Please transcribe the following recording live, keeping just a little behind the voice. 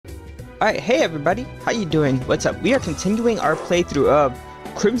Alright, hey everybody, how you doing? What's up? We are continuing our playthrough of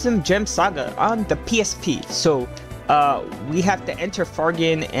Crimson Gem Saga on the PSP. So, we have to enter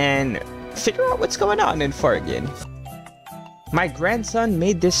Fhargen and figure out what's going on in Fhargen. My grandson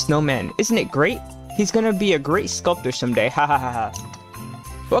made this snowman. Isn't it great? He's gonna be a great sculptor someday. Ha ha ha ha.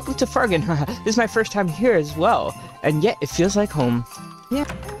 Welcome to Fhargen. This is my first time here as well. And yet, it feels like home. Yeah.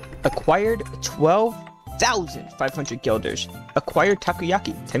 Acquired 12,500 guilders. Acquired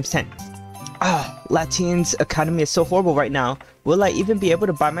takoyaki times 10. Latin's economy is so horrible right now. Will I even be able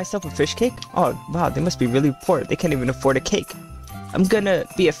to buy myself a fish cake? Oh, wow, they must be really poor. They can't even afford a cake. I'm gonna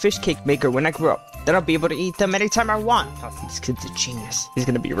be a fish cake maker when I grow up. Then I'll be able to eat them anytime I want. Oh, this kid's a genius. He's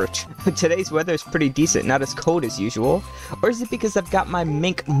gonna be rich. Today's weather is pretty decent, not as cold as usual. Or is it because I've got my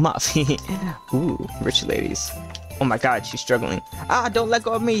mink muff? Ooh, rich ladies. Oh my god, she's struggling. Don't let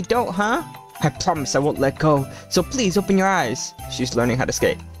go of me, don't, huh? I promise I won't let go, so please open your eyes. She's learning how to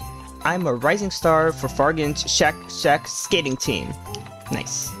skate. I'm a rising star for Fhargen's Shack skating team.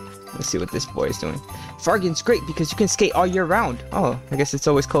 Nice. Let's see what this boy is doing. Fhargen's great because you can skate all year round. Oh, I guess it's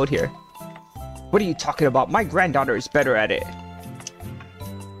always cold here. What are you talking about? My granddaughter is better at it.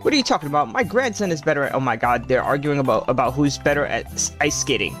 What are you talking about? My grandson is better at— oh my god, they're arguing about who's better at ice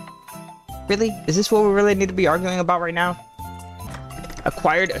skating. Really? Is this what we really need to be arguing about right now?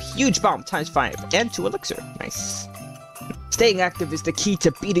 Acquired a huge bomb times 5 and 2 elixir. Nice. Staying active is the key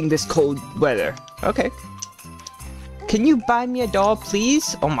to beating this cold weather. Okay. Can you buy me a doll,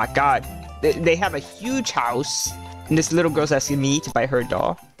 please? Oh my god. They have a huge house, and this little girl's asking me to buy her a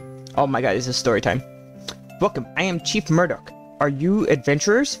doll. Oh my god, this is story time. Welcome, I am Chief Murdoch. Are you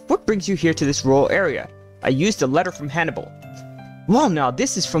adventurers? What brings you here to this rural area? I used a letter from Hannibal. Well now,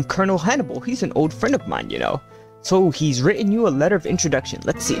 this is from Colonel Hannibal. He's an old friend of mine, you know. So he's written you a letter of introduction.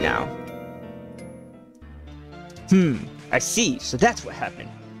 Let's see now. I see, so that's what happened.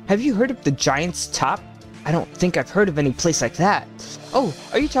 Have you heard of the Giant's Top? I don't think I've heard of any place like that. Oh,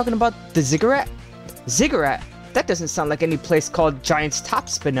 are you talking about the Ziggurat? Ziggurat? That doesn't sound like any place called Giant's Top,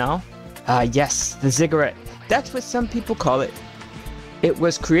 Spinel. Yes, the Ziggurat. That's what some people call it. It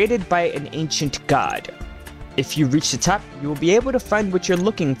was created by an ancient god. If you reach the top, you will be able to find what you're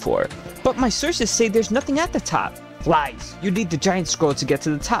looking for. But my sources say there's nothing at the top. Lies. You need the giant scroll to get to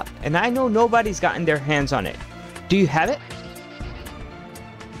the top, and I know nobody's gotten their hands on it. Do you have it?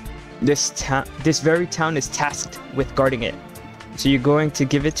 This very town is tasked with guarding it. So you're going to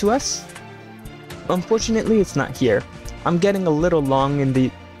give it to us? Unfortunately, it's not here. I'm getting a little long in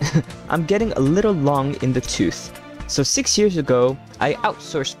the tooth. So 6 years ago, I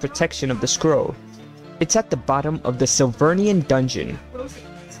outsourced protection of the scroll. It's at the bottom of the Silvernian Dungeon.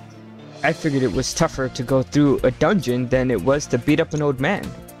 I figured it was tougher to go through a dungeon than it was to beat up an old man.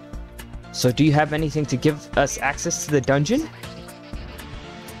 So do you have anything to give us access to the dungeon?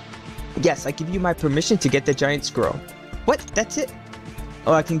 Yes, I give you my permission to get the giant scroll. What? That's it?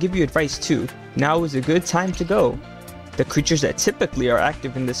 Oh, I can give you advice too. Now is a good time to go. The creatures that typically are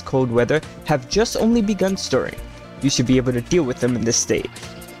active in this cold weather have just only begun stirring. You should be able to deal with them in this state.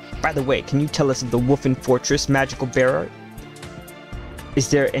 By the way, can you tell us of the Wolfen Fortress magical bearer? Is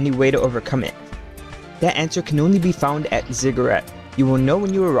there any way to overcome it? That answer can only be found at Ziggurat. You will know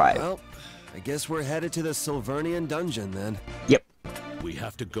when you arrive. Well, I guess we're headed to the Silvernian Dungeon then. Yep. We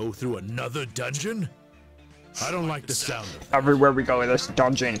have to go through another dungeon? I don't like the sound of that. Everywhere we go in this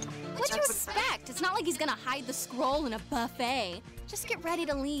dungeon. What'd you expect? It's not like he's gonna hide the scroll in a buffet. Just get ready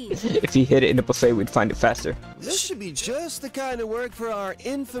to leave. If he hid it in a buffet, we'd find it faster. This should be just the kind of work for our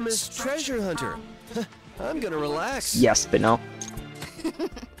infamous treasure hunter. I'm gonna relax. Yes, but no.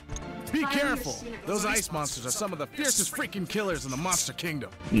 Be careful! Those ice monsters are some of the fiercest freaking killers in the Monster Kingdom.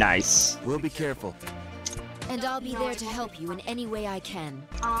 Nice. We'll be careful. And I'll be there to help you in any way I can.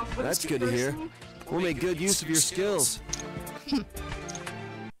 That's good to hear. We'll make good use of your skills.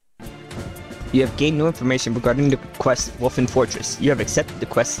 You have gained new information regarding the quest Wolfen Fortress. You have accepted the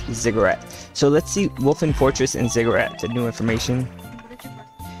quest Ziggurat. So let's see Wolfen Fortress and Ziggurat. The new information.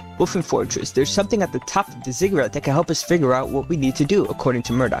 Wolfen Fortress. There's something at the top of the Ziggurat that can help us figure out what we need to do, according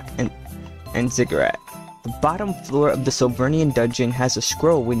to Murdoch and Ziggurat. The bottom floor of the Silvernian Dungeon has a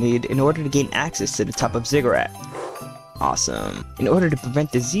scroll we need in order to gain access to the top of Ziggurat. Awesome. In order to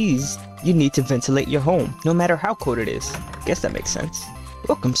prevent disease, you need to ventilate your home, no matter how cold it is. Guess that makes sense.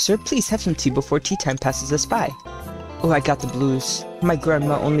 Welcome, sir. Please have some tea before tea time passes us by. Oh, I got the blues. My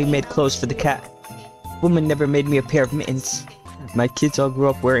grandma only made clothes for the cat. Woman never made me a pair of mittens. My kids all grew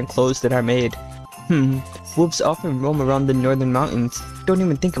up wearing clothes that I made. Wolves often roam around the northern mountains. Don't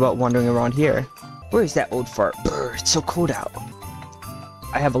even think about wandering around here. Where is that old fart? Brr, it's so cold out.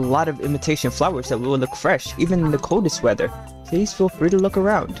 I have a lot of imitation flowers that will look fresh, even in the coldest weather. Please feel free to look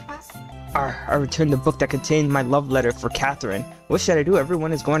around. I returned the book that contained my love letter for Catherine. What should I do?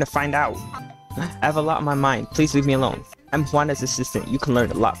 Everyone is going to find out. I have a lot on my mind. Please leave me alone. I'm Juana's assistant. You can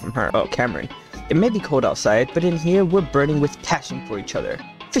learn a lot from her. Oh, Cameron. It may be cold outside, but in here we're burning with passion for each other.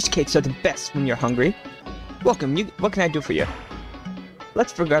 Fish cakes are the best when you're hungry. Welcome. What can I do for you?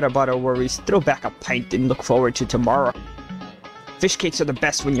 Let's forget about our worries, throw back a pint, and look forward to tomorrow. Fish cakes are the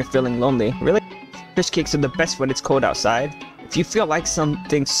best when you're feeling lonely. Really? Fish cakes are the best when it's cold outside. If you feel like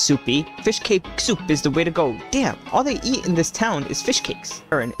something soupy, fish cake soup is the way to go. Damn, all they eat in this town is fish cakes.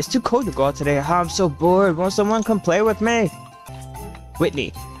 Aaron, it's too cold to go out today. I'm so bored. Won't someone come play with me?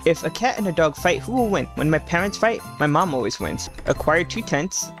 Whitney, if a cat and a dog fight, who will win? When my parents fight, my mom always wins. Acquire 2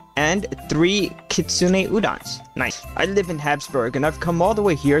 tents and 3 kitsune udons. Nice. I live in Habsburg and I've come all the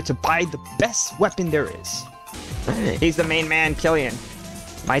way here to buy the best weapon there is. He's the main man, Killian.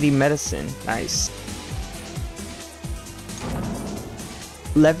 Mighty medicine. Nice.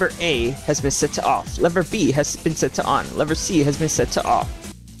 Lever A has been set to off. Lever B has been set to on. Lever C has been set to off.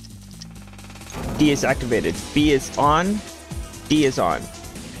 D is activated. B is on. D is on.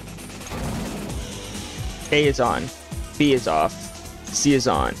 A is on. B is off. C is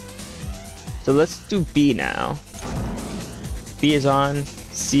on. So let's do B now. B is on.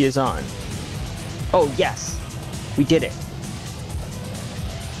 C is on. Oh yes! We did it.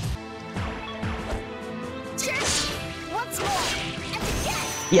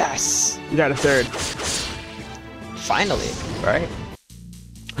 Yes! We got a 3rd. Finally, right?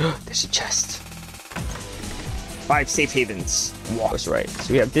 There's a chest. 5 safe havens. Wow, that's right.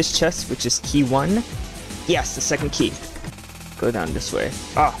 So we have this chest, which is key 1. Yes, the 2nd key. Go down this way.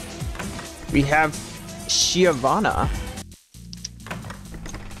 Ah! We have Shiavana.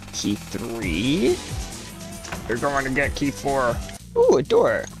 Key 3. We're going to get key 4. Ooh, a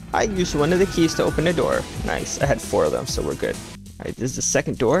door. I used one of the keys to open a door. Nice. I had 4 of them, so we're good. Alright, this is the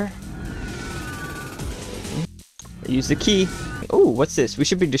 2nd door. I use the key. Oh, what's this? We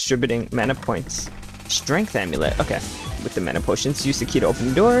should be distributing mana points. Strength amulet. Okay. With the mana potions, use the key to open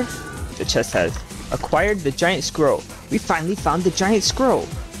the door. The chest has acquired the giant scroll. We finally found the giant scroll.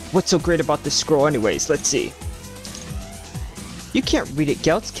 What's so great about this scroll anyways? Let's see. You can't read it,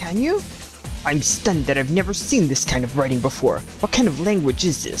 Gelt, can you? I'm stunned that I've never seen this kind of writing before. What kind of language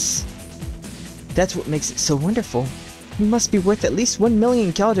is this? That's what makes it so wonderful. It must be worth at least 1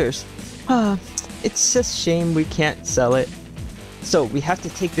 million Gelders. It's just a shame we can't sell it. So we have to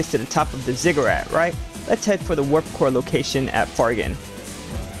take this to the top of the Ziggurat, right? Let's head for the warp core location at Fhargen.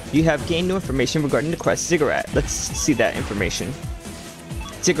 You have gained new information regarding the quest Ziggurat. Let's see that information.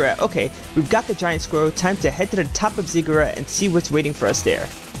 Ziggurat, okay, we've got the giant scroll. Time to head to the top of Ziggurat and see what's waiting for us there.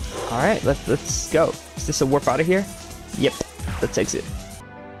 Alright, let's go. Is this a warp out of here? Yep, let's exit.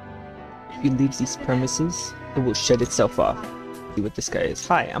 If you leave these premises, it will shut itself off. See what this guy is.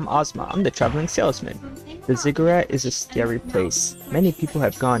 Hi, I'm Ozma. I'm the traveling salesman. The Ziggurat is a scary place. Many people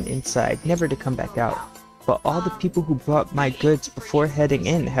have gone inside, never to come back out. But all the people who brought my goods before heading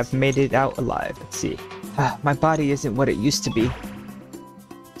in have made it out alive. Let's see. My body isn't what it used to be.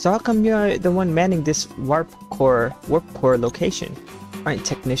 So how come you're the one manning this warp core location? Aren't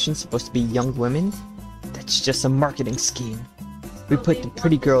technicians supposed to be young women? That's just a marketing scheme. We put the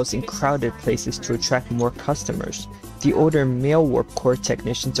pretty girls in crowded places to attract more customers. The older male warp core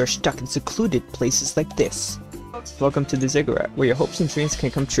technicians are stuck in secluded places like this. Welcome to the Ziggurat, where your hopes and dreams can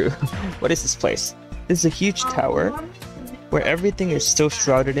come true. What is this place? This is a huge tower, where everything is still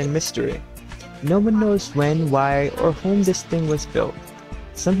shrouded in mystery. No one knows when, why, or whom this thing was built.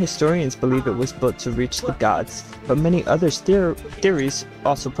 Some historians believe it was built to reach the gods, but many other theories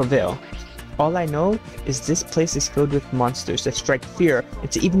also prevail. All I know is this place is filled with monsters that strike fear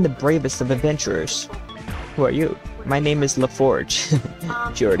into even the bravest of adventurers. Who are you? My name is LaForge.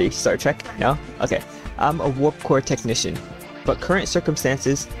 Purity, Star Trek? No? Okay. I'm a warp core technician, but current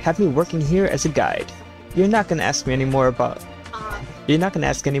circumstances have me working here as a guide. You're not gonna ask me any more about... You're not gonna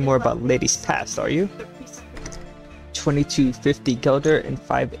ask any more about Lady's past, are you? 2250 Gelder and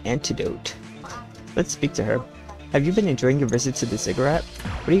 5 antidote. Let's speak to her. Have you been enjoying your visit to the Ziggurat?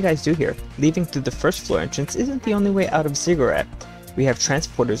 What do you guys do here? Leaving through the first floor entrance isn't the only way out of Ziggurat. We have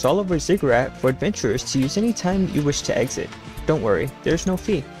transporters all over Ziggurat for adventurers to use any time you wish to exit. Don't worry, there's no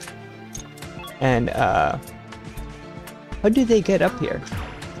fee. And, how do they get up here?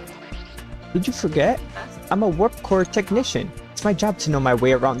 Did you forget? I'm a warp core technician. It's my job to know my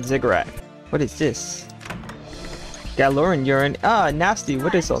way around Ziggurat. What is this? Galoran urine. Ah, nasty.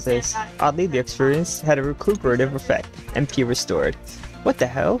 What is all this? Oddly, the experience had a recuperative effect. MP restored. What the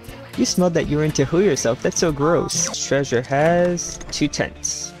hell? You smelled that urine to who yourself? That's so gross. Treasure has 2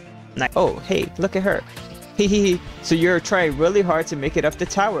 tents. Oh, hey, look at her. Hehe, so you're trying really hard to make it up the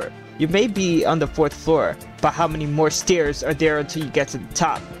tower. You may be on the 4th floor, but how many more stairs are there until you get to the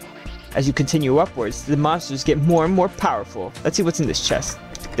top? As you continue upwards, the monsters get more and more powerful. Let's see what's in this chest.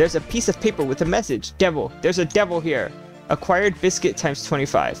 There's a piece of paper with a message. Devil, there's a devil here. Acquired biscuit times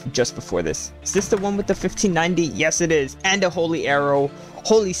 25 just before this. Is this the one with the 1590? Yes it is. And a holy arrow.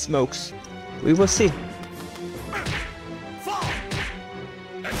 Holy smokes. We will see.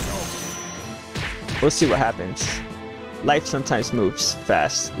 We'll see what happens. Life sometimes moves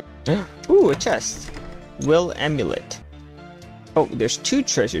fast. Ooh, a chest. Will amulet. Oh, there's 2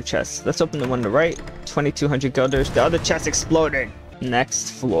 treasure chests. Let's open the one on the right. 2200 guilders. The other chest exploded.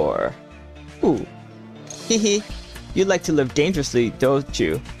 Next floor. Ooh. Hehe. You like to live dangerously, don't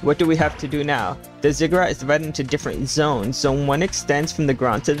you? What do we have to do now? The ziggurat is divided into different zones. Zone 1 extends from the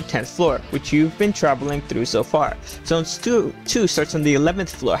ground to the 10th floor, which you've been traveling through so far. Zone 2 starts on the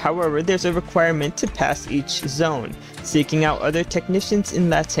 11th floor. However, there's a requirement to pass each zone. Seeking out other technicians in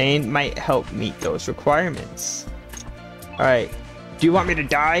Latane might help meet those requirements. Alright. Do you want me to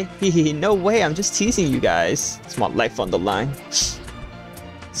die? Hehe, no way, I'm just teasing you guys. It's my life on the line.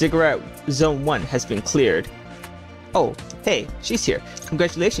 Ziggurat Zone 1 has been cleared. Oh, hey, she's here.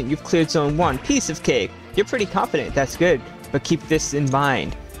 Congratulations, you've cleared Zone 1. Piece of cake. You're pretty confident, that's good. But keep this in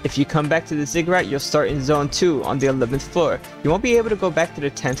mind. If you come back to the ziggurat, you'll start in Zone 2 on the 11th floor. You won't be able to go back to the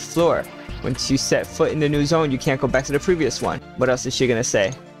 10th floor. Once you set foot in the new zone, you can't go back to the previous one. What else is she gonna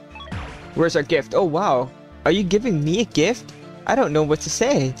say? Where's our gift? Oh wow. Are you giving me a gift? I don't know what to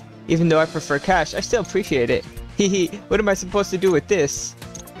say. Even though I prefer cash, I still appreciate it. Hehe, what am I supposed to do with this?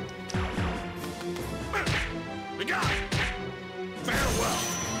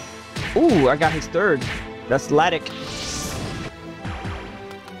 Ooh, I got his 3rd. That's Laddick.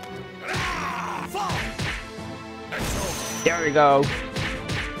 There we go.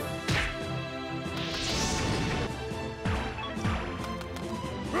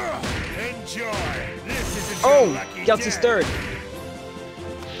 Enjoy. This isn't Oh, got his 3rd.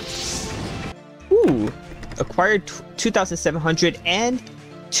 Ooh, acquired 2,700 and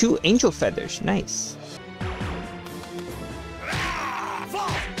 2 angel feathers. Nice.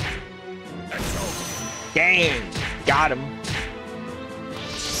 Dang, got him.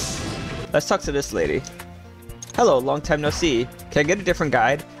 Let's talk to this lady. Hello, long time no see. Can I get a different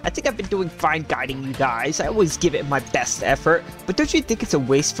guide? I think I've been doing fine guiding you guys. I always give it my best effort. But don't you think it's a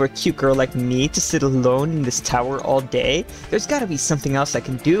waste for a cute girl like me to sit alone in this tower all day? There's gotta be something else I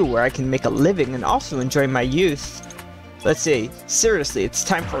can do where I can make a living and also enjoy my youth. Let's see. Seriously, it's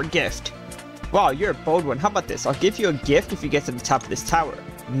time for a gift. Wow, you're a bold one. How about this? I'll give you a gift if you get to the top of this tower.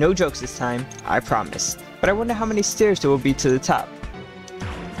 No jokes this time, I promise. But I wonder how many stairs there will be to the top.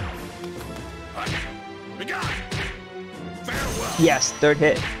 Yes, 3rd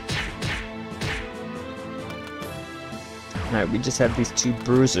hit. Alright, we just have these 2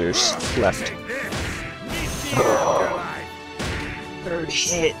 bruisers left. Oh. 3rd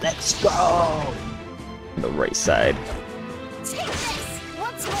hit, let's go! On the right side. Take this!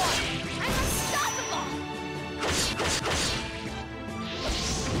 Once more! I'm unstoppable! Once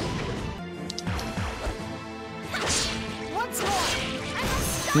more! I'm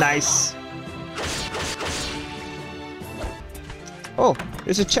unstoppable! Nice. Oh,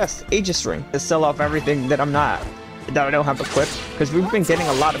 there's a chest, Aegis ring. To sell off everything that I don't have equipped, because we've been getting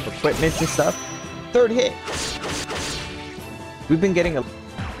a lot of equipment and stuff. 3rd hit. We've been getting a.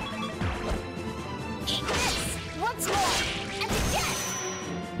 Once more, and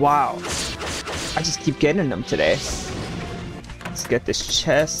again. Wow, I just keep getting them today. Let's get this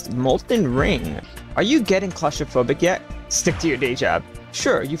chest, molten ring. Are you getting claustrophobic yet? Stick to your day job.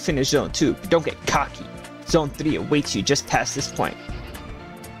 Sure, you finished Zone 2, but don't get cocky. Zone 3 awaits you just past this point.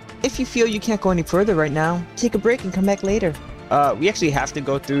 If you feel you can't go any further right now, take a break and come back later. We actually have to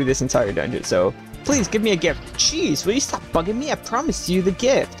go through this entire dungeon, so please give me a gift. Jeez, will you stop bugging me? I promised you the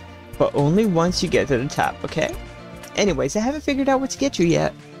gift. But only once you get to the top, okay? Anyways, I haven't figured out what to get you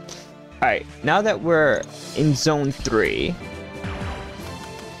yet. Alright, now that we're in Zone 3...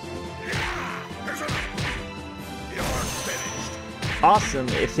 Awesome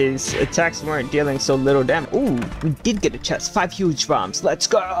if his attacks weren't dealing so little damage. Ooh, we did get a chest. 5 huge bombs. Let's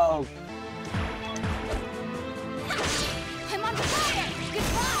go! I'm on fire!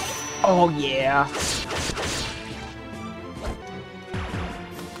 Goodbye! Oh yeah!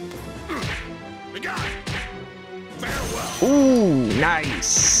 Ooh,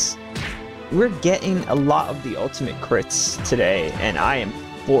 nice! We're getting a lot of the ultimate crits today, and I am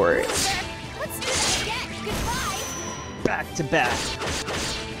for it. Let's do that again! Goodbye! Back to back.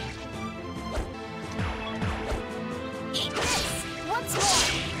 Eat this! Once more!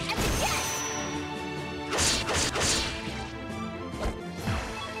 And again!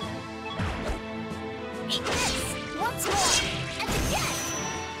 Eat this! Once more! And again!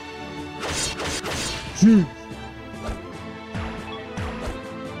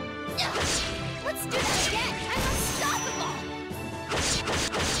 Let's do that again! I'm unstoppable!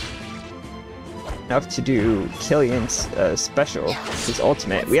 Enough to do Killian's special, his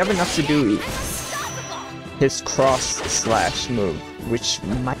ultimate. We have enough to do his cross/slash move, which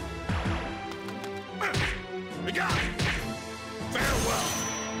might...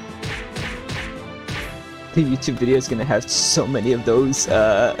 The YouTube video is gonna have so many of those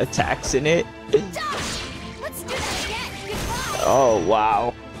attacks in it. Let's do that again! Goodbye! Oh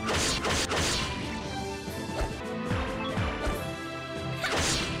wow.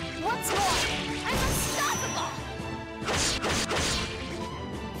 Once more! I'm unstoppable!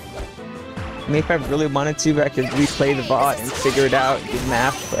 I mean, if I really wanted to, I could replay the VOD and figure it out and do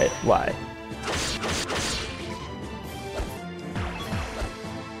math, but why?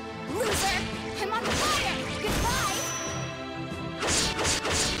 Loser! I'm on fire! Goodbye!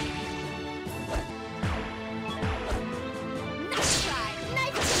 Nice try!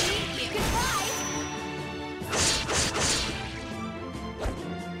 Nice to meet you! Goodbye!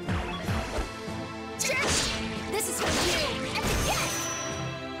 Jerk! This is for you! And again!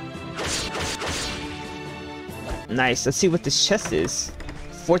 Nice, let's see what this chest is.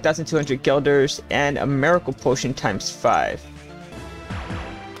 4,200 guilders and a miracle potion times 5.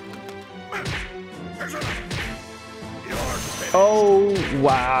 Oh,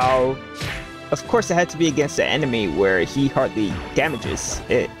 wow. Of course it had to be against the enemy where he hardly damages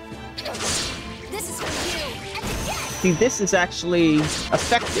it. This is for you! And again! See, this is actually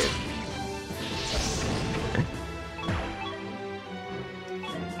effective.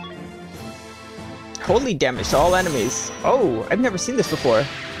 Holy damage to all enemies. Oh, I've never seen this before.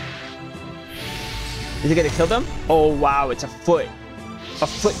 Is it gonna kill them? Oh wow, it's a foot. A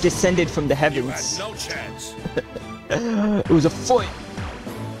foot descended from the heavens. No chance. It was a foot.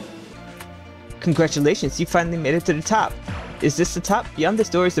 Congratulations, you finally made it to the top. Is this the top? Beyond this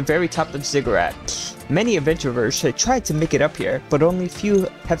door is the very top of Ziggurat. Many adventurers have tried to make it up here, but only few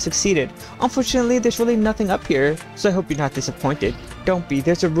have succeeded. Unfortunately, there's really nothing up here, so I hope you're not disappointed. Don't be,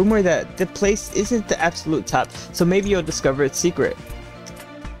 there's a rumor that the place isn't the absolute top, so maybe you'll discover its secret.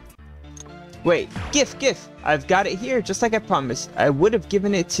 Wait, gift! I've got it here, just like I promised. I would have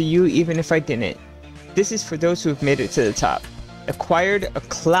given it to you even if I didn't. This is for those who have made it to the top. Acquired a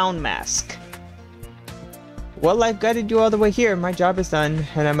clown mask. Well, I've guided you all the way here. My job is done,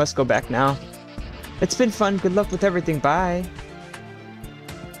 and I must go back now. It's been fun. Good luck with everything. Bye.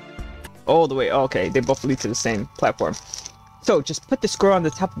 All the way. Oh, okay, they both lead to the same platform. So, just put the scroll on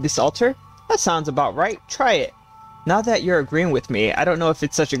the top of this altar? That sounds about right. Try it. Now that you're agreeing with me, I don't know if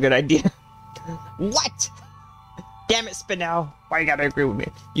it's such a good idea. What? Damn it, Spinel. Why you gotta agree with me?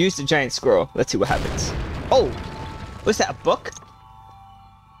 Use the giant scroll. Let's see what happens. Oh! Was that a book?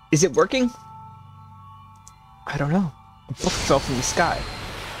 Is it working? I don't know. A book fell from the sky.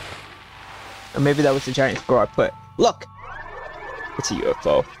 Or maybe that was the giant scroll I put. Look! It's a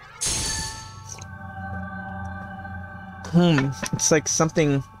UFO. It's like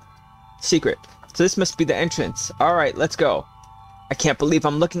something secret. So this must be the entrance. Alright, let's go. I can't believe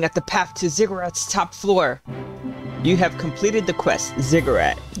I'm looking at the path to Ziggurat's top floor. You have completed the quest,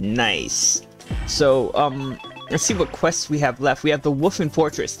 Ziggurat. Nice. So, let's see what quests we have left. We have the Wolfen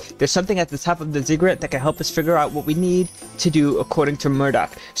Fortress. There's something at the top of the Ziggurat that can help us figure out what we need to do according to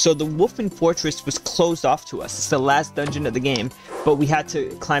Murdoch. So the Wolfen Fortress was closed off to us. It's the last dungeon of the game, but we had to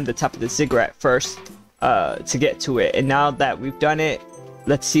climb the top of the Ziggurat first to get to it. And now that we've done it,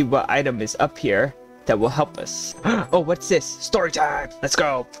 let's see what item is up here that will help us. Oh, what's this? Story time! Let's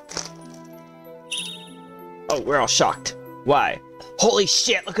go! Oh, we're all shocked. Why? Holy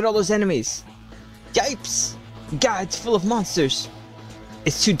shit, look at all those enemies! Yipes! God, it's full of monsters.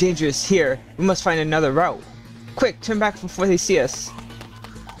 It's too dangerous here. We must find another route. Quick, turn back before they see us.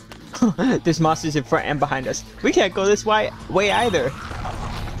 There's monsters in front and behind us. We can't go this way either.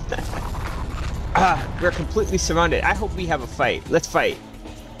 We're completely surrounded. I hope we have a fight. Let's fight.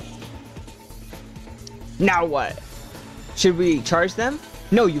 Now what? Should we charge them?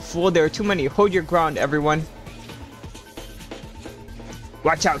 No, you fool. There are too many. Hold your ground, everyone.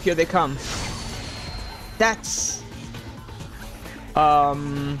 Watch out. Here they come. That's...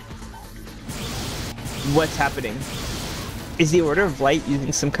 What's happening? Is the Order of Light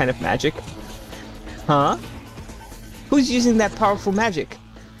using some kind of magic? Huh? Who's using that powerful magic?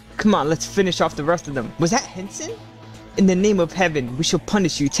 Come on, let's finish off the rest of them. Was that Henson? In the name of heaven, we shall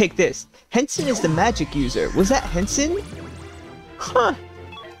punish you. Take this. Henson is the magic user. Was that Henson? Huh.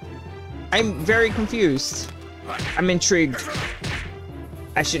 I'm very confused. I'm intrigued.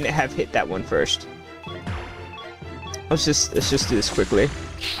 I shouldn't have hit that one first. Let's just do this quickly.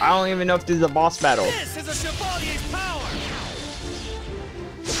 I don't even know if this is a boss battle. This is a Chevalier's power!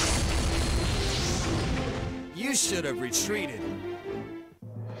 You should have retreated.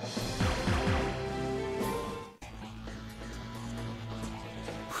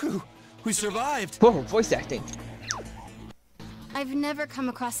 Whew, we survived. Whoa, voice acting. I've never come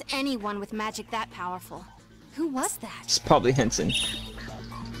across anyone with magic that powerful. Who was that? It's probably Henson.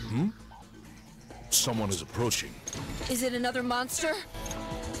 Someone is approaching. Is it another monster?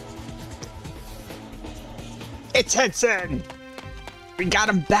 It's Henson! We got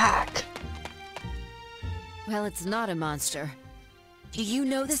him back! Well, it's not a monster. Do you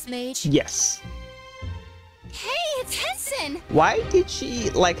know this mage? Yes. Hey, it's Henson! Why did she,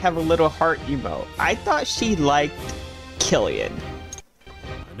 like, have a little heart emote? I thought she liked Killian.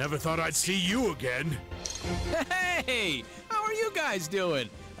 I never thought I'd see you again. Hey! How are you guys doing?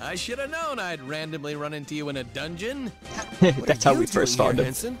 I should have known I'd randomly run into you in a dungeon. That's how we first found him.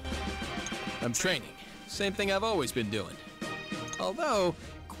 Henson? I'm training. Same thing I've always been doing. Although,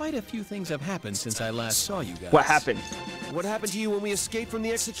 quite a few things have happened since I last saw you guys. What happened? What happened to you when we escaped from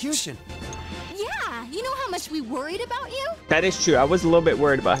the execution? Yeah, you know how much we worried about you? That is true. I was a little bit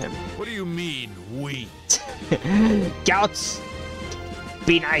worried about him. What do you mean, we? Scouts!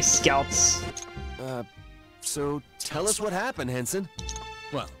 Be nice, Scouts. So tell us what happened, Henson.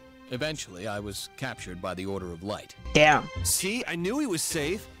 Well, eventually I was captured by the Order of Light. Damn. See, I knew he was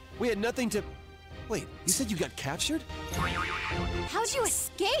safe. We had nothing to... Wait, you said you got captured? How'd you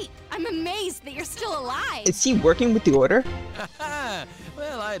escape? I'm amazed that you're still alive. Is he working with the Order? Haha!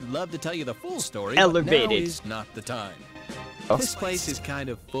 Well, I'd love to tell you the full story, Elevated. but now is not the time. Oh. This place is kind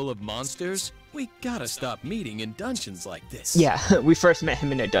of full of monsters. We gotta stop meeting in dungeons like this. Yeah, we first met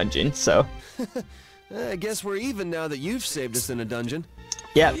him in a dungeon, so... I guess we're even now that you've saved us in a dungeon.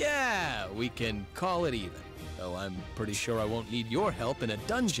 Yeah. Yeah, we can call it even. Though I'm pretty sure I won't need your help in a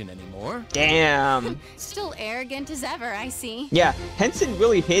dungeon anymore. Damn. Still arrogant as ever, I see. Yeah, Henson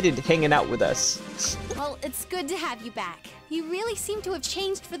really hated hanging out with us. Well, it's good to have you back. You really seem to have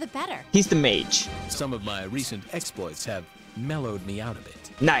changed for the better. He's the mage. Some of my recent exploits have mellowed me out a bit.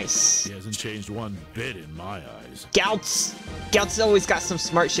 Nice. He hasn't changed one bit in my eyes. Scouts! Scouts always got some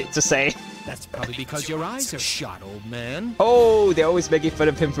smart shit to say. That's probably because your eyes are shot, old man. Oh, they're always making fun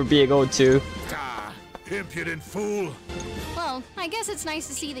of him for being old too. Ah, impudent fool. Well, I guess it's nice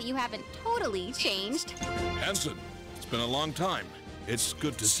to see that you haven't totally changed. Henson, it's been a long time. It's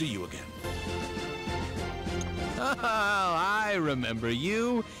good to see you again. Oh, I remember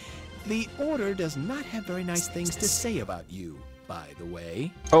you. The Order does not have very nice things to say about you, by the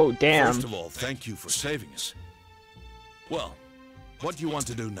way. Oh, damn. First of all, thank you for saving us. Well, what do you want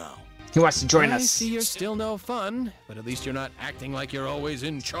to do now? He wants to join I us. see you're still no fun, but at least you're not acting like you're always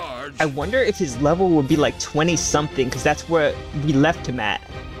in charge. I wonder if his level will be like 20 something, because that's where we left him at.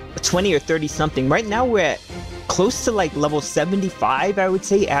 20 or 30 something. Right now we're at close to like level 75, I would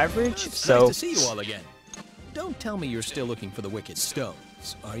say, average. It's So nice to see you all again. Don't tell me you're still looking for the Wicked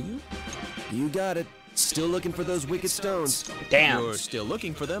Stones, are you? You got it. Still looking for those wicked stones. damn. You're still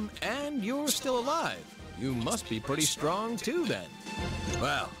looking for them, and you're still alive. You must be pretty strong too, then.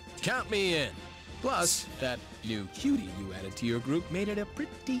 Well, count me in. Plus, that new cutie you added to your group made it a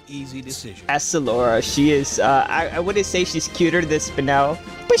pretty easy decision. As Salora, she is, I wouldn't say she's cuter than Spinel,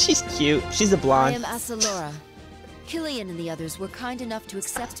 but she's cute. She's a I blonde. am Asalora. Killian and the others were kind enough to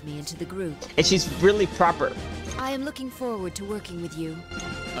accept me into the group. And she's really proper. I am looking forward to working with you.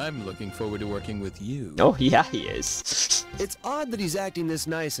 I'm looking forward to working with you. Oh, yeah, he is. It's odd that he's acting this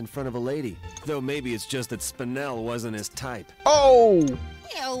nice in front of a lady. Though maybe it's just that Spinel wasn't his type. Oh,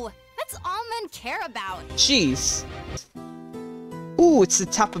 Ew, that's all men care about. jeez. Ooh, it's the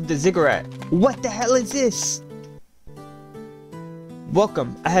top of the ziggurat. What the hell is this?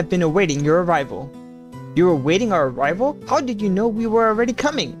 Welcome. I have been awaiting your arrival. You were awaiting our arrival? How did you know we were already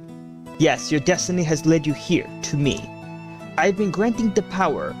coming? Yes, your destiny has led you here, to me. I've been granting the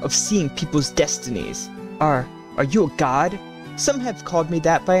power of seeing people's destinies. Are you a god? Some have called me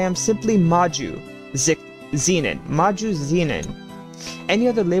that, but I am simply Maju Zenin. Maju Zenin. Any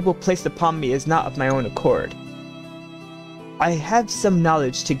other label placed upon me is not of my own accord. I have some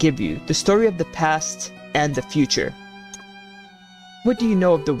knowledge to give you, the story of the past and the future. What do you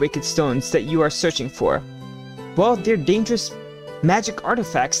know of the Wicked Stones that you are searching for? Well, they're dangerous magic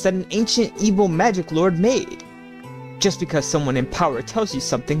artifacts that an ancient evil magic lord made. Just because someone in power tells you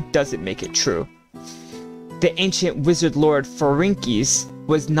something doesn't make it true. The ancient wizard lord Fhargen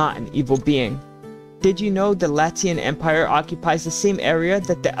was not an evil being. Did you know the Latian Empire occupies the same area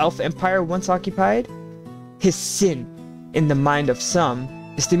that the Elf Empire once occupied? His sin, in the mind of some,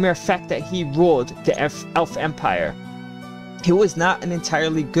 is the mere fact that he ruled the Elf Empire. He was not an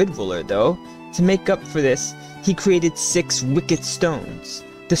entirely good ruler, though. To make up for this, he created 6 wicked stones.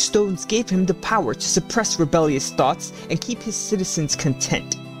 The stones gave him the power to suppress rebellious thoughts and keep his citizens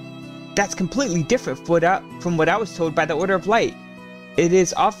content. That's completely different from what I was told by the Order of Light. It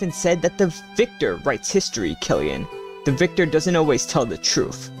is often said that the victor writes history, Killian. The victor doesn't always tell the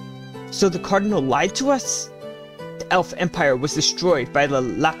truth. So the Cardinal lied to us? The Elf Empire was destroyed by the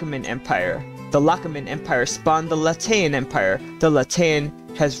Lachaman Empire. The Lachaman Empire spawned the Lateian Empire. The Lateian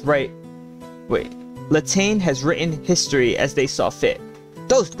has written history as they saw fit.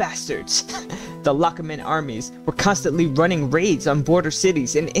 Those bastards! The Lachaman armies were constantly running raids on border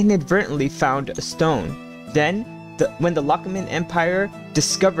cities and inadvertently found a stone. Then, when the Lachaman Empire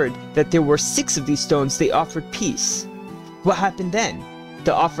discovered that there were 6 of these stones, they offered peace. What happened then?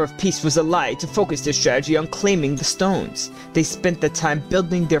 The offer of peace was a lie to focus their strategy on claiming the stones. They spent the time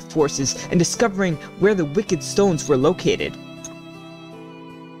building their forces and discovering where the wicked stones were located.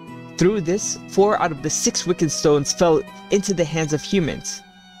 Through this, 4 out of the 6 wicked stones fell into the hands of humans.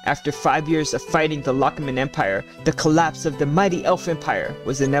 After 5 years of fighting the Lachaman Empire, the collapse of the mighty Elf Empire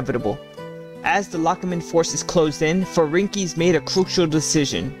was inevitable. As the Lachaman forces closed in, Fhargen made a crucial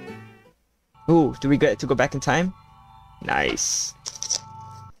decision. Ooh, do we get to go back in time? Nice.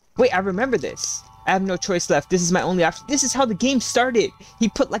 Wait, I remember this. I have no choice left. This is my only option. This is how the game started. He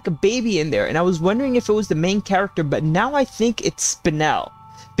put like a baby in there, and I was wondering if it was the main character, but now I think it's Spinel,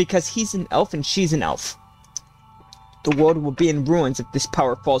 because he's an elf and she's an elf. The world will be in ruins if this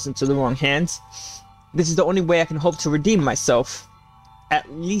power falls into the wrong hands. This is the only way I can hope to redeem myself.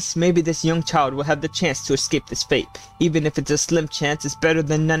 At least maybe this young child will have the chance to escape this fate. Even if it's a slim chance, it's better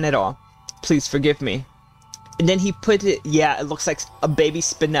than none at all. Please forgive me. And then he put it, yeah, it looks like a baby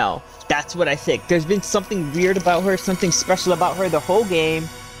Spinel. That's what I think. There's been something weird about her, something special about her the whole game.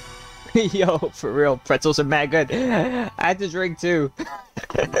 Yo, for real, pretzels are mad good. I had to drink too.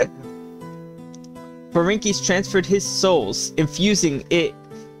 Fhargen transferred his souls, infusing it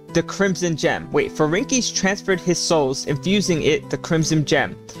the Crimson Gem. Wait, Fhargen transferred his souls, infusing it the Crimson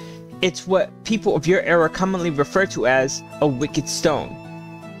Gem. It's what people of your era commonly refer to as a wicked stone.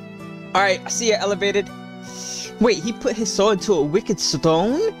 Alright, I see you're elevated. Wait, he put his soul into a wicked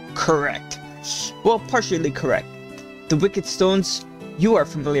stone? Correct. Well, partially correct. The wicked stones you are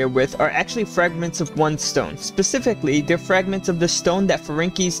familiar with are actually fragments of one stone. Specifically, they're fragments of the stone that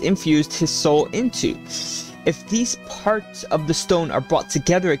Fhargen infused his soul into. If these parts of the stone are brought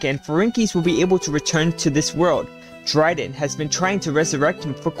together again, Fhargen will be able to return to this world. Dryden has been trying to resurrect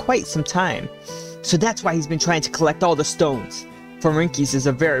him for quite some time. So that's why he's been trying to collect all the stones. Fhargen is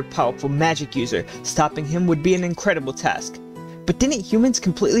a very powerful magic user. Stopping him would be an incredible task. But didn't humans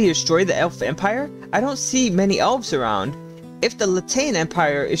completely destroy the Elf Empire? I don't see many elves around. If the Lateian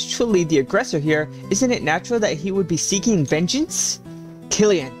Empire is truly the aggressor here, isn't it natural that he would be seeking vengeance?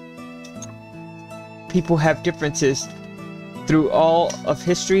 Killian. People have differences through all of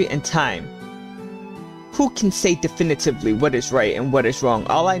history and time. Who can say definitively what is right and what is wrong?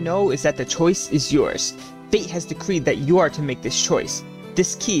 All I know is that the choice is yours. Fate has decreed that you are to make this choice.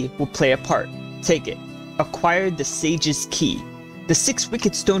 This key will play a part. Take it. Acquire the Sage's Key. The 6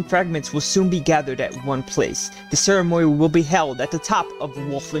 wicked stone fragments will soon be gathered at one place. The ceremony will be held at the top of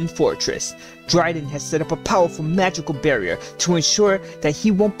Wolfen Fortress. Dryden has set up a powerful magical barrier to ensure that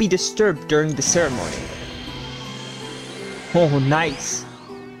he won't be disturbed during the ceremony. Oh, nice.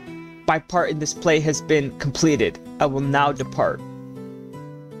 My part in this play has been completed. I will now depart.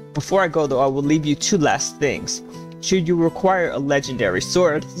 Before I go though, I will leave you 2 last things. Should you require a legendary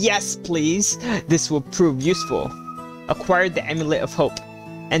sword, yes please, this will prove useful. Acquire the Amulet of Hope,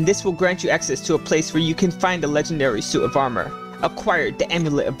 and this will grant you access to a place where you can find a legendary suit of armor. Acquire the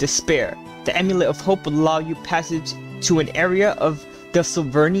Amulet of Despair. The Amulet of Hope will allow you passage to an area of the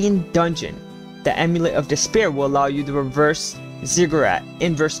Silvernian Dungeon. The Amulet of Despair will allow you to reverse Ziggurat,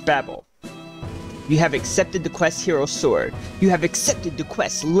 inverse Babel. You have accepted the quest Hero Sword. You have accepted the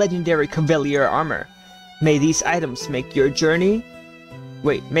quest Legendary Cavalier Armor. May these items make your journey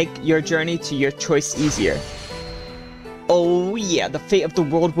to your choice easier. Oh yeah, the fate of the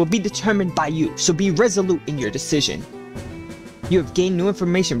world will be determined by you, so be resolute in your decision. You have gained new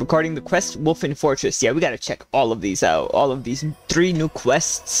information regarding the quest Wolfen Fortress. Yeah, we gotta check all of these out. All of these 3 new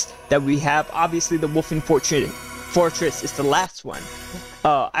quests that we have. Obviously the Wolfen Fortress is the last one.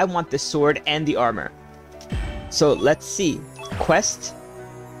 I want the sword and the armor. So let's see. Quest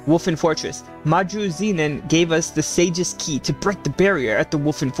Wolfen Fortress. Maju Zenon gave us the Sage's Key to break the barrier at the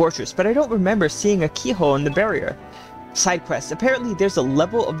Wolfen Fortress, but I don't remember seeing a keyhole in the barrier. Side quest. Apparently there's a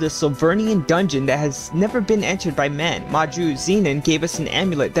level of the Silvernian Dungeon that has never been entered by man. Maju Zenon gave us an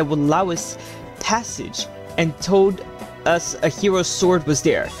amulet that will allow us passage and told us a hero's sword was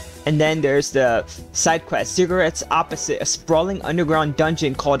there. And then there's the side quest. Ziggurat's opposite, a sprawling underground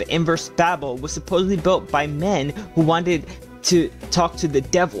dungeon called Inverse Babel, was supposedly built by men who wanted to talk to the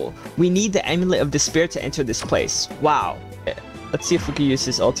devil. We need the Amulet of Despair to enter this place. Wow. Let's see if we can use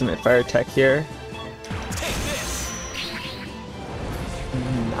his ultimate fire attack here. Take this.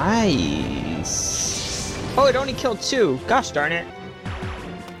 Nice. Oh, it only killed 2. Gosh darn it.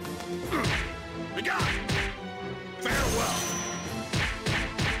 We got it.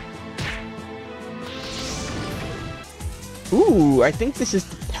 Farewell. Ooh, I think this is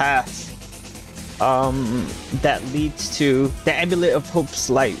the path that leads to the Amulet of Hope's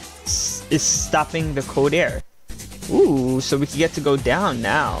Light is stopping the cold air. Ooh, so we can get to go down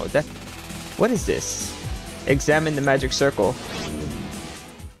now. What is this? Examine the magic circle.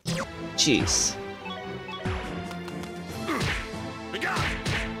 Jeez. We got it.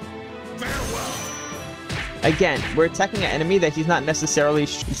 Farewell. Again, we're attacking an enemy that he's not necessarily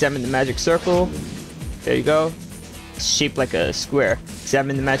examine the magic circle. There you go. It's shaped like a square.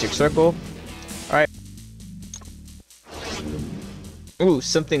 Examine the magic circle. Alright. Ooh,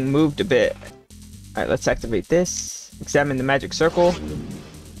 something moved a bit. Alright, let's activate this. Examine the magic circle.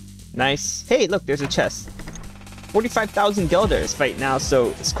 Nice. Hey, look, there's a chest. 45,000 guilders right now, so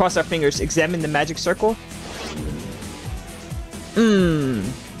let's cross our fingers. Examine the magic circle.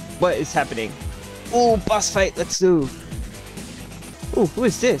 What is happening? Ooh, boss fight, let's do. Ooh, who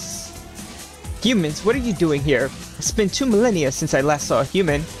is this? Humans, what are you doing here? It's been 2 millennia since I last saw a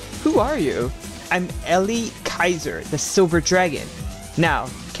human. Who are you? I'm Ellie Kaiser, the Silver Dragon. Now,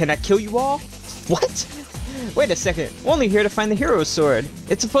 can I kill you all? What? Wait a second, we're only here to find the Hero's Sword.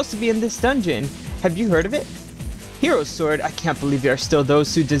 It's supposed to be in this dungeon. Have you heard of it? Hero's Sword? I can't believe there are still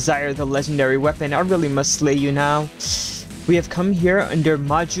those who desire the legendary weapon. I really must slay you now. We have come here under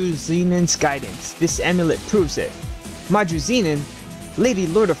Maju Zenon's guidance. This amulet proves it. Maju Zenon? Lady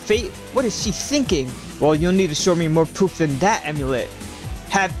Lord of Fate? What is she thinking? Well, you'll need to show me more proof than that amulet.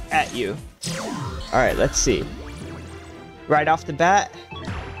 Have at you. Alright, let's see. Right off the bat.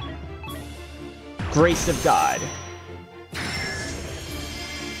 Grace of God.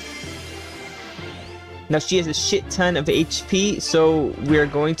 Now she has a shit ton of HP, so we're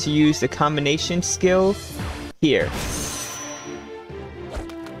going to use the combination skill here.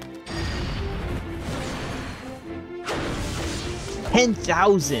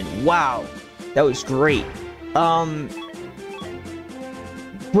 $10,000. Wow, that was great.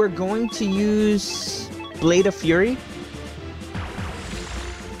 We're going to use Blade of Fury.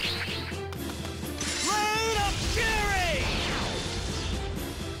 Blade of Fury!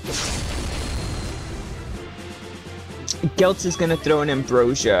 Geltz is gonna throw an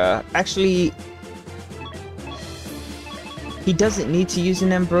Ambrosia. Actually, he doesn't need to use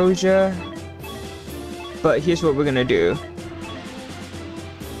an Ambrosia, but here's what we're gonna do.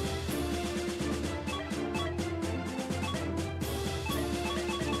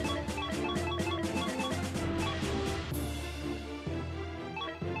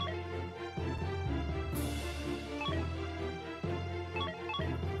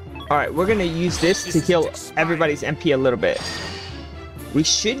 Alright, we're gonna use this to heal everybody's MP a little bit. We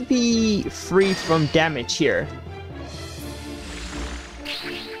should be free from damage here.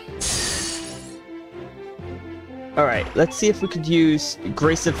 Alright, let's see if we could use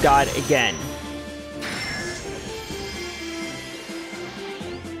Grace of God again.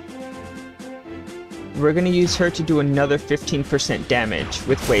 We're gonna use her to do another 15% damage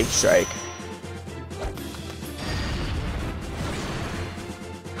with Wave Strike.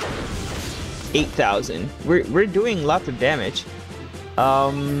 $8,000. We're doing lots of damage.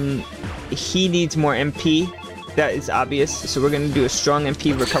 He needs more MP. That is obvious. So we're gonna do a strong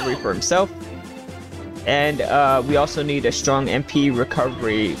MP recovery for himself. And we also need a strong MP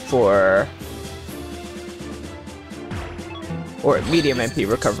recovery for... or medium MP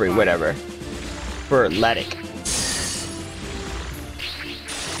recovery, whatever. For Latic.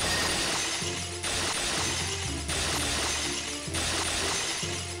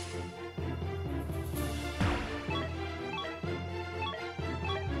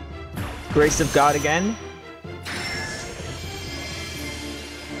 Grace of God again.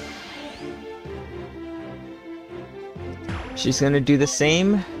 She's gonna do the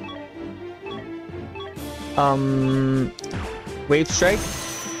same. Wave Strike.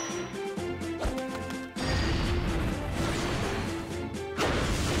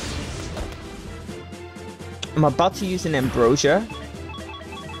 I'm about to use an Ambrosia.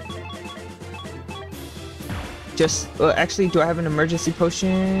 Just, actually, do I have an emergency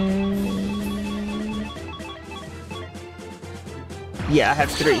potion? Yeah, I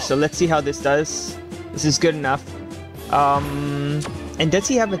have 3, so let's see how this does. This is good enough. And does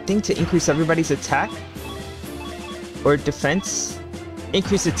he have a thing to increase everybody's attack? Or defense?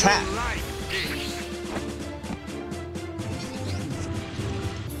 Increase attack.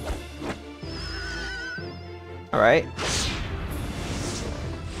 Alright.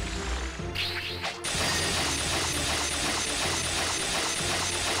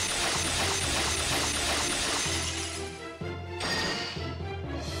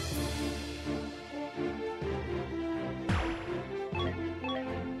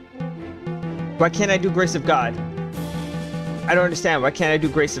 Why can't I do Grace of God? I don't understand. Why can't I do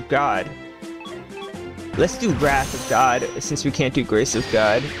Grace of God? Let's do Wrath of God, since we can't do Grace of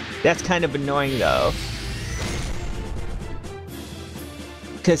God. That's kind of annoying, though.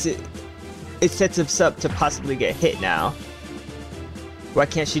 Because it sets us up to possibly get hit now. Why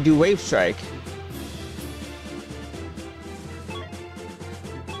can't she do Wave Strike?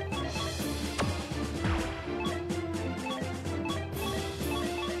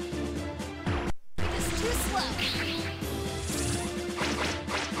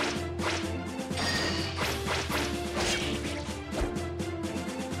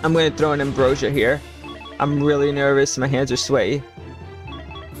 I'm gonna throw an Ambrosia here. I'm really nervous, my hands are sweaty.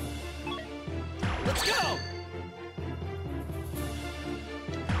 Let's go!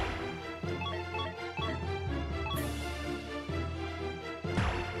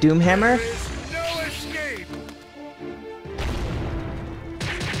 Doomhammer? No escape!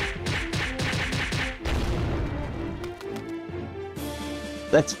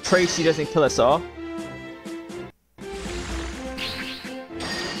 Let's pray she doesn't kill us all.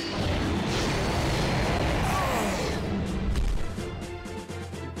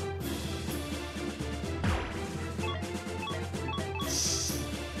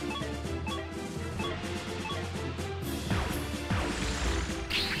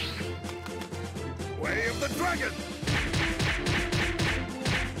 Way of the dragon!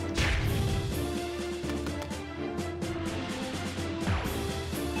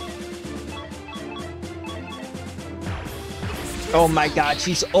 Oh my god,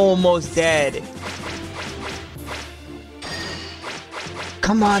 she's almost dead.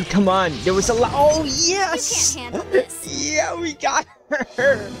 Come on, come on. There was a lot. Oh, yes! You can't handle this. Yeah, we got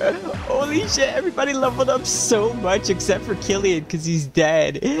her. Holy shit, everybody leveled up so much except for Killian because he's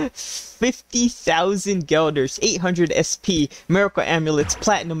dead. 50,000 Gelders, 800 SP, miracle amulets,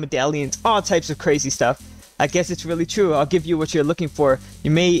 platinum medallions, all types of crazy stuff. I guess it's really true. I'll give you what you're looking for.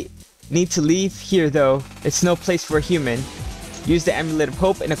 You may need to leave here though. It's no place for a human. Use the Amulet of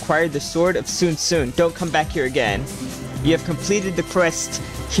Hope and acquire the Sword of Soon Soon. Don't come back here again. You have completed the quest,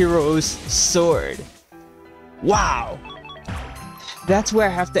 Hero's Sword. Wow. That's where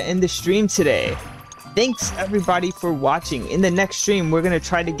I have to end the stream today. Thanks everybody for watching. In the next stream, we're gonna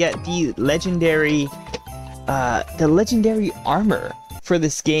try to get the legendary armor for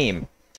this game.